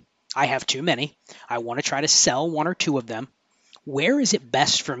 20. I have too many. I want to try to sell 1 or 2 of them. Where is it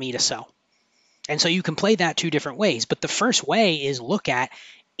best for me to sell? And so you can play that 2 different ways. But the first way is look at,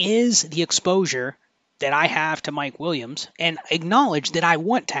 is the exposure that I have to Mike Williams, and acknowledge that I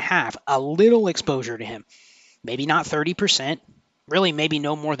want to have a little exposure to him. Maybe not 30%, really maybe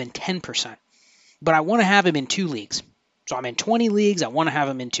no more than 10%. But I want to have him in 2 leagues. So I'm in 20 leagues, I want to have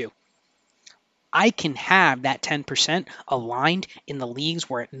him in 2. I can have that 10% aligned in the leagues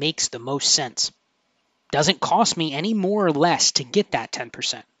where it makes the most sense. Doesn't cost me any more or less to get that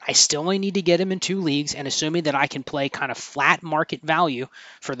 10%. I still only need to get him in 2 leagues, and assuming that I can play kind of flat market value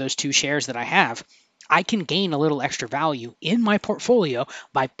for those 2 shares that I have, I can gain a little extra value in my portfolio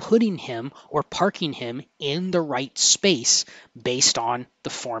by putting him or parking him in the right space based on the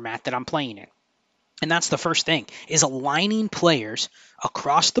format that I'm playing in. And that's the first thing, is aligning players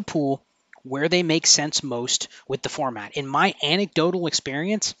across the pool where they make sense most with the format. In my anecdotal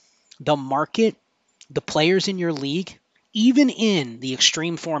experience, the market, the players in your league, even in the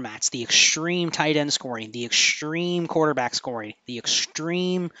extreme formats, the extreme tight end scoring, the extreme quarterback scoring, the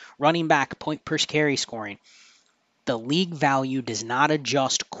extreme running back point per carry scoring, the league value does not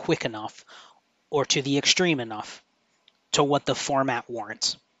adjust quick enough or to the extreme enough to what the format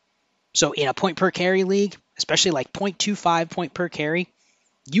warrants. So in a point per carry league, especially like 0.25 point per carry,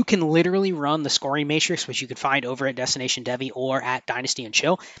 you can literally run the scoring matrix, which you can find over at Destination Devy or at Dynasty and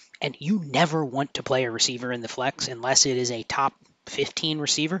Chill, and you never want to play a receiver in the flex unless it is a top 15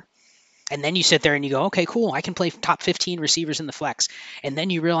 receiver. And then you sit there and you go, okay, cool, I can play top 15 receivers in the flex. And then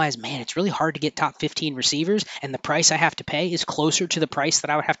you realize, man, it's really hard to get top 15 receivers, and the price I have to pay is closer to the price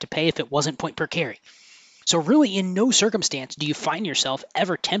that I would have to pay if it wasn't point per carry. So really, in no circumstance do you find yourself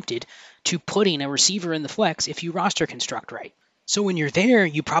ever tempted to putting a receiver in the flex if you roster construct right. So when you're there,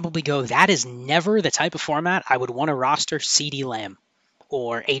 you probably go, that is never the type of format I would want to roster CeeDee Lamb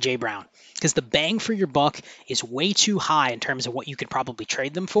or A.J. Brown, because the bang for your buck is way too high in terms of what you could probably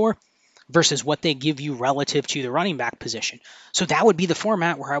trade them for versus what they give you relative to the running back position. So that would be the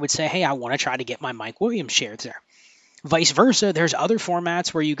format where I would say, hey, I want to try to get my Mike Williams shares there. Vice versa, there's other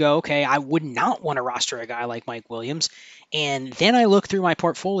formats where you go, okay, I would not want to roster a guy like Mike Williams. And then I look through my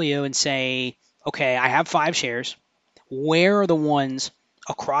portfolio and say, okay, I have 5 shares. Where are the ones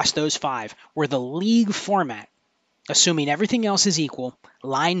across those 5 where the league format, assuming everything else is equal,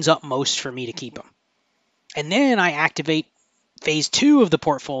 lines up most for me to keep them? And then I activate phase 2 of the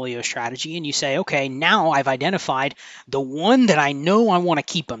portfolio strategy, and you say, okay, now I've identified the one that I know I want to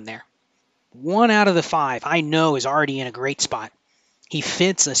keep them there. 1 out of the 5 I know is already in a great spot. He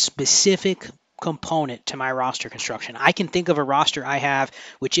fits a specific component to my roster construction. I can think of a roster I have,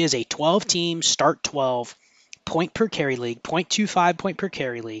 which is a 12-team start 12 point per carry league, 0.25 point per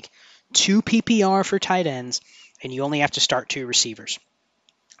carry league, 2 PPR for tight ends, and you only have to start 2 receivers.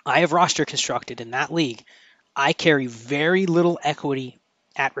 I have roster constructed in that league. I carry very little equity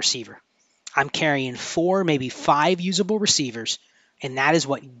at receiver. I'm carrying 4, maybe 5 usable receivers, and that is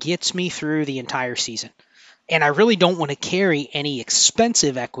what gets me through the entire season. And I really don't want to carry any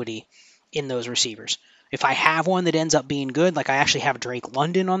expensive equity in those receivers. If I have one that ends up being good, like I actually have Drake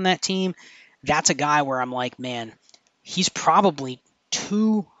London on that team, that's a guy where I'm like, man, he's probably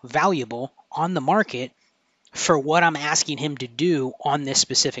too valuable on the market for what I'm asking him to do on this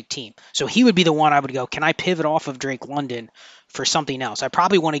specific team. So he would be the one I would go, can I pivot off of Drake London for something else? I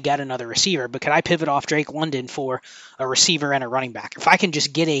probably want to get another receiver, but can I pivot off Drake London for a receiver and a running back? If I can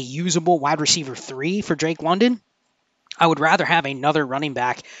just get a usable wide receiver 3 for Drake London, I would rather have another running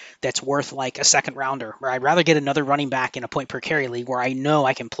back that's worth like a second rounder, or I'd rather get another running back in a point per carry league where I know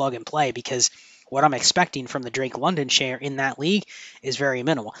I can plug and play, because what I'm expecting from the Drake London share in that league is very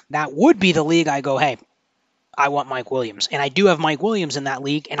minimal. That would be the league I go, hey, I want Mike Williams. And I do have Mike Williams in that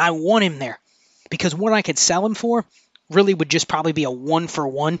league, and I want him there because what I could sell him for really would just probably be a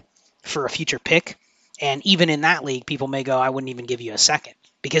 1-for-1 for a future pick. And even in that league, people may go, I wouldn't even give you a second,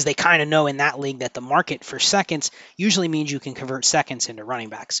 because they kind of know in that league that the market for seconds usually means you can convert seconds into running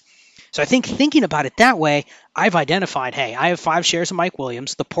backs. So I think thinking about it that way, I've identified, hey, I have 5 shares of Mike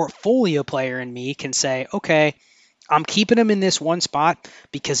Williams. The portfolio player in me can say, okay, I'm keeping him in this one spot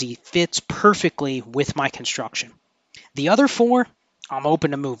because he fits perfectly with my construction. The other 4, I'm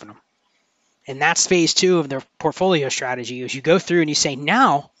open to moving them. And that's phase 2 of the portfolio strategy, is you go through and you say,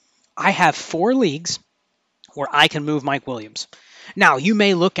 now I have 4 leagues where I can move Mike Williams. Now, you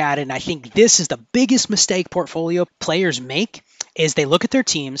may look at it, and I think this is the biggest mistake portfolio players make, is they look at their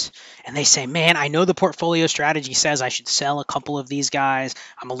teams and they say, man, I know the portfolio strategy says I should sell a couple of these guys.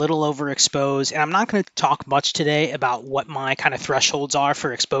 I'm a little overexposed. And I'm not going to talk much today about what my kind of thresholds are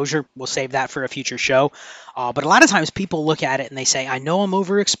for exposure. We'll save that for a future show. But a lot of times people look at it and they say, I know I'm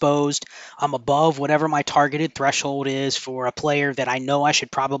overexposed. I'm above whatever my targeted threshold is for a player that I know I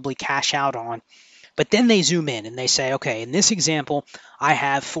should probably cash out on. But then they zoom in and they say, okay, in this example, I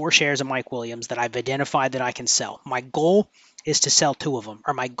have 4 shares of Mike Williams that I've identified that I can sell. My goal is to sell 2 of them,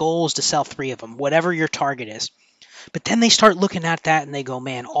 or my goal is to sell 3 of them, whatever your target is. But then they start looking at that and they go,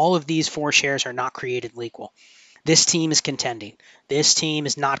 man, all of these 4 shares are not created equal. This team is contending. This team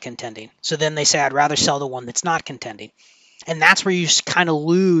is not contending. So then they say, I'd rather sell the one that's not contending. And that's where you kind of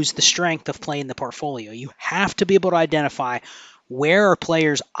lose the strength of playing the portfolio. You have to be able to identify where are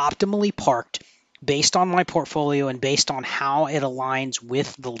players optimally parked based on my portfolio and based on how it aligns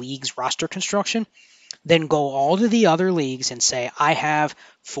with the league's roster construction. Then go all to the other leagues and say, I have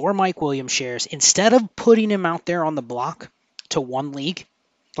 4 Mike Williams shares. Instead of putting him out there on the block to one league,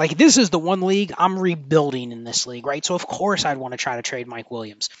 like this is the one league I'm rebuilding in this league, right? So of course I'd want to try to trade Mike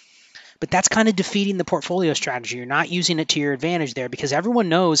Williams. But that's kind of defeating the portfolio strategy. You're not using it to your advantage there because everyone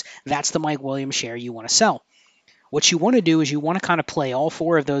knows that's the Mike Williams share you want to sell. What you want to do is you want to kind of play all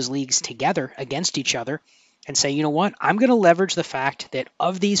 4 of those leagues together against each other and say, you know what, I'm going to leverage the fact that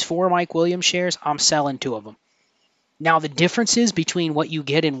of these 4 Mike Williams shares, I'm selling 2 of them. Now, the differences between what you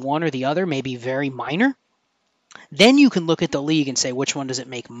get in one or the other may be very minor. Then you can look at the league and say, which one does it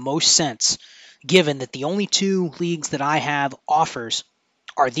make most sense, given that the only 2 leagues that I have offers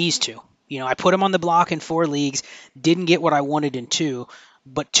are these 2. You know, I put them on the block in 4 leagues, didn't get what I wanted in 2,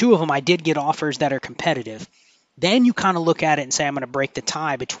 but 2 of them I did get offers that are competitive. Then you kind of look at it and say, I'm going to break the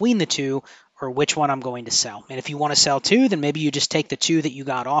tie between the 2, or which one I'm going to sell. And if you want to sell 2, then maybe you just take the 2 that you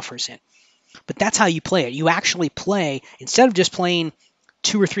got offers in. But that's how you play it. You actually play, instead of just playing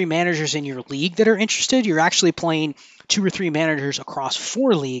 2 or 3 managers in your league that are interested, you're actually playing 2 or 3 managers across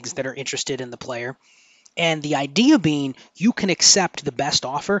 4 leagues that are interested in the player. And the idea being you can accept the best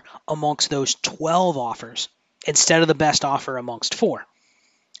offer amongst those 12 offers instead of the best offer amongst 4.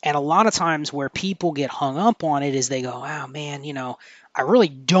 And a lot of times where people get hung up on it is they go, oh man, you know, I really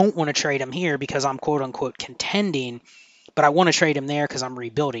don't want to trade him here because I'm quote unquote contending, but I want to trade him there because I'm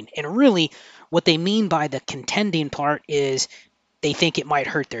rebuilding. And really what they mean by the contending part is they think it might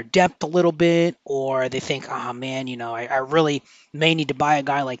hurt their depth a little bit, or they think, oh man, you know, I really may need to buy a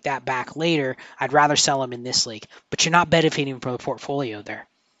guy like that back later. I'd rather sell him in this league. But you're not benefiting from a portfolio there.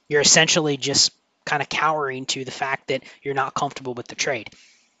 You're essentially just kind of cowering to the fact that you're not comfortable with the trade.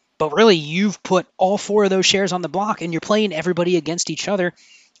 But really, you've put all 4 of those shares on the block and you're playing everybody against each other.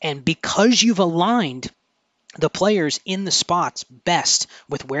 And because you've aligned the players in the spots best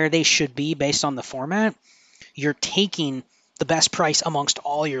with where they should be based on the format, you're taking the best price amongst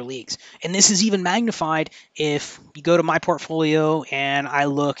all your leagues. And this is even magnified if you go to my portfolio and I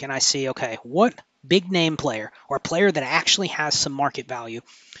look and I see, okay, what big name player or player that actually has some market value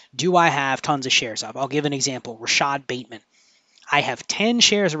do I have tons of shares of? I'll give an example, Rashad Bateman. I have 10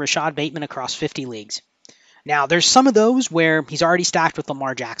 shares of Rashad Bateman across 50 leagues. Now, there's some of those where he's already stacked with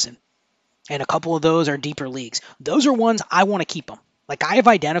Lamar Jackson. And a couple of those are deeper leagues. Those are ones I want to keep them. Like, I have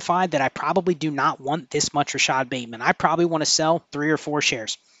identified that I probably do not want this much Rashad Bateman. I probably want to sell 3 or 4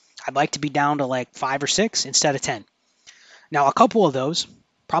 shares. I'd like to be down to like 5 or 6 instead of 10. Now, a couple of those,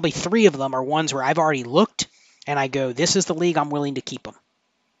 probably 3 of them, are ones where I've already looked and I go, this is the league I'm willing to keep them.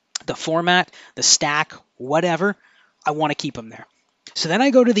 The format, the stack, whatever, I want to keep them there. So then I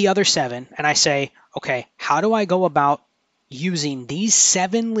go to the other 7 and I say, okay, how do I go about using these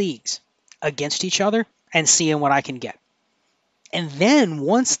 7 leagues against each other and seeing what I can get? And then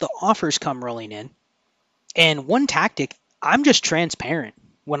once the offers come rolling in, and one tactic, I'm just transparent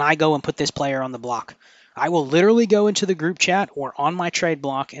when I go and put this player on the block. I will literally go into the group chat or on my trade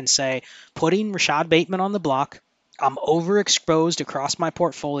block and say, putting Rashad Bateman on the block, I'm overexposed across my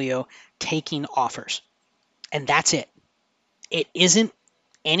portfolio, taking offers. And that's it. It isn't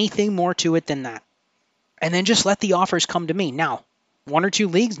anything more to it than that. And then just let the offers come to me. Now, 1 or 2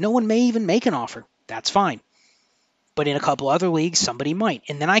 leagues, no one may even make an offer. That's fine. But in a couple other leagues, somebody might.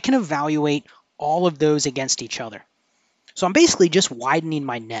 And then I can evaluate all of those against each other. So I'm basically just widening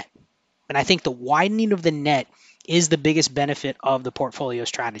my net. And I think the widening of the net is the biggest benefit of the portfolio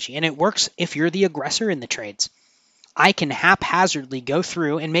strategy. And it works if you're the aggressor in the trades. I can haphazardly go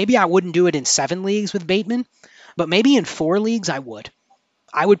through, and maybe I wouldn't do it in 7 leagues with Bateman, but maybe in 4 leagues I would.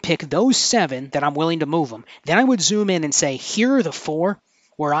 I would pick those 7 that I'm willing to move them. Then I would zoom in and say, here are the 4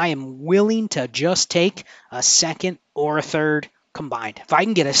 where I am willing to just take a second or a third combined. If I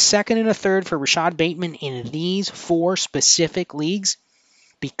can get a second and a third for Rashad Bateman in these 4 specific leagues,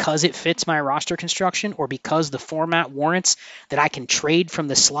 because it fits my roster construction or because the format warrants that I can trade from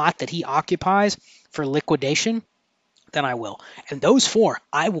the slot that he occupies for liquidation, then I will. And those 4,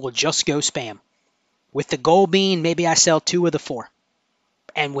 I will just go spam. With the goal being, maybe I sell 2 of the 4.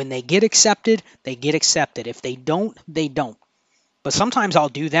 And when they get accepted, they get accepted. If they don't, they don't. But sometimes I'll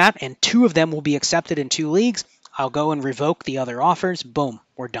do that, and 2 of them will be accepted in 2 leagues. I'll go and revoke the other offers. Boom,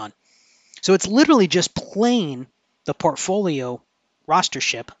 we're done. So it's literally just playing the portfolio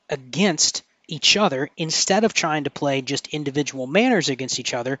rostership against each other instead of trying to play just individual manners against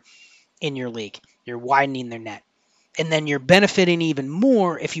each other in your league. You're widening their net. And then you're benefiting even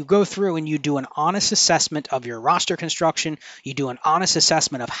more if you go through and you do an honest assessment of your roster construction, you do an honest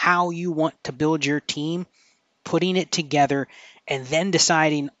assessment of how you want to build your team, putting it together, and then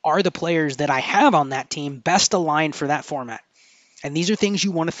deciding, are the players that I have on that team best aligned for that format? And these are things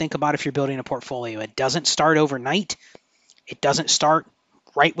you want to think about if you're building a portfolio. It doesn't start overnight. It doesn't start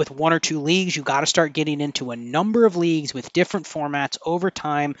right with 1 or 2 leagues. You got to start getting into a number of leagues with different formats over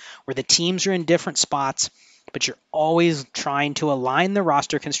time where the teams are in different spots, but you're always trying to align the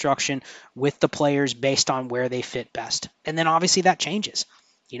roster construction with the players based on where they fit best. And then obviously that changes.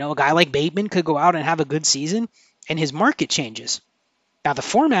 You know, a guy like Bateman could go out and have a good season and his market changes. Now, the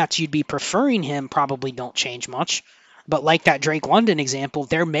formats you'd be preferring him probably don't change much. But like that Drake London example,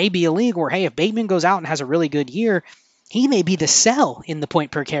 there may be a league where, hey, if Bateman goes out and has a really good year, he may be the sell in the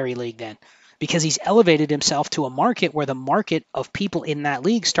point per carry league then, because he's elevated himself to a market where the market of people in that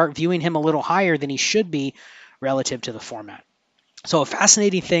league start viewing him a little higher than he should be relative to the format. So a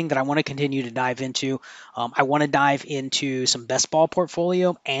fascinating thing that I want to continue to dive into. I want to dive into some best ball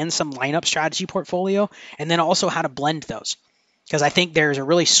portfolio and some lineup strategy portfolio, and then also how to blend those. Because I think there's a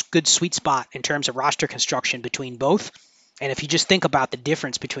really good sweet spot in terms of roster construction between both. And if you just think about the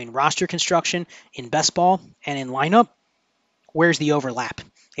difference between roster construction in best ball and in lineup, where's the overlap?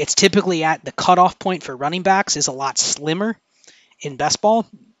 It's typically at the cutoff point for running backs is a lot slimmer in best ball,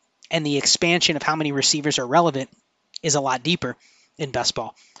 and the expansion of how many receivers are relevant is a lot deeper in best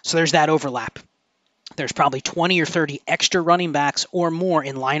ball. So there's that overlap. There's probably 20 or 30 extra running backs or more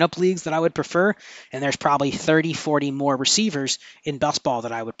in lineup leagues that I would prefer, and there's probably 30, 40 more receivers in best ball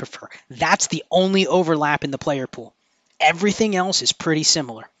that I would prefer. That's the only overlap in the player pool. Everything else is pretty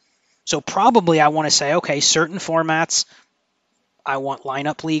similar. So probably I want to say, okay, certain formats, I want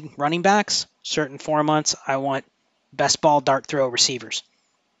lineup league running backs. Certain formats, I want best ball dart throw receivers.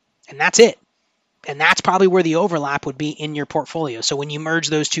 And that's it. And that's probably where the overlap would be in your portfolio. So when you merge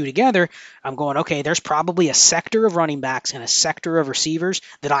those two together, I'm going, okay, there's probably a sector of running backs and a sector of receivers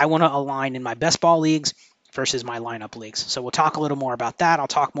that I want to align in my best ball leagues versus my lineup leagues. So we'll talk a little more about that. I'll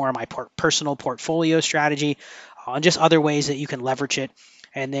talk more on my personal portfolio strategy and just other ways that you can leverage it.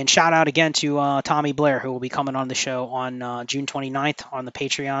 And then shout out again to Tommy Blair, who will be coming on the show on June 29th on the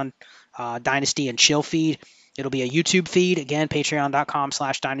Patreon Dynasty and Chill feed. It'll be a YouTube feed, again,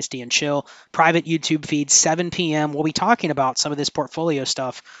 patreon.com/Dynasty and Chill. Private YouTube feed, 7 p.m. We'll be talking about some of this portfolio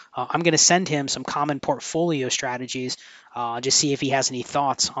stuff. I'm going to send him some common portfolio strategies, just see if he has any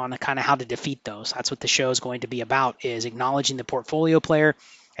thoughts on kind of how to defeat those. That's what the show is going to be about, is acknowledging the portfolio player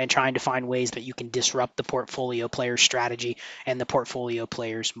and trying to find ways that you can disrupt the portfolio player strategy and the portfolio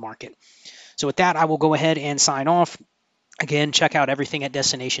players market. So with that, I will go ahead and sign off. Again, check out everything at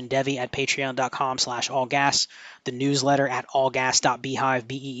Destination Devy at patreon.com/allgas, the newsletter at allgas.beehive,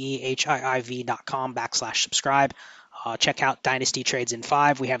 beehiiv.com/subscribe. Check out Dynasty Trades in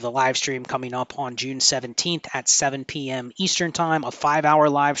 5. We have the live stream coming up on June 17th at 7 p.m. Eastern Time, a 5-hour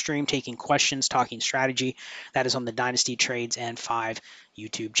live stream taking questions, talking strategy. That is on the Dynasty Trades and 5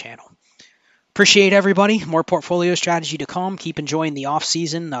 YouTube channel. Appreciate everybody. More portfolio strategy to come. Keep enjoying the off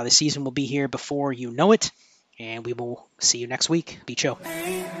season. The season will be here before you know it. And we will see you next week. Be chill.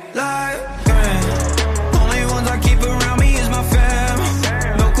 Only ones I keep around me is my family.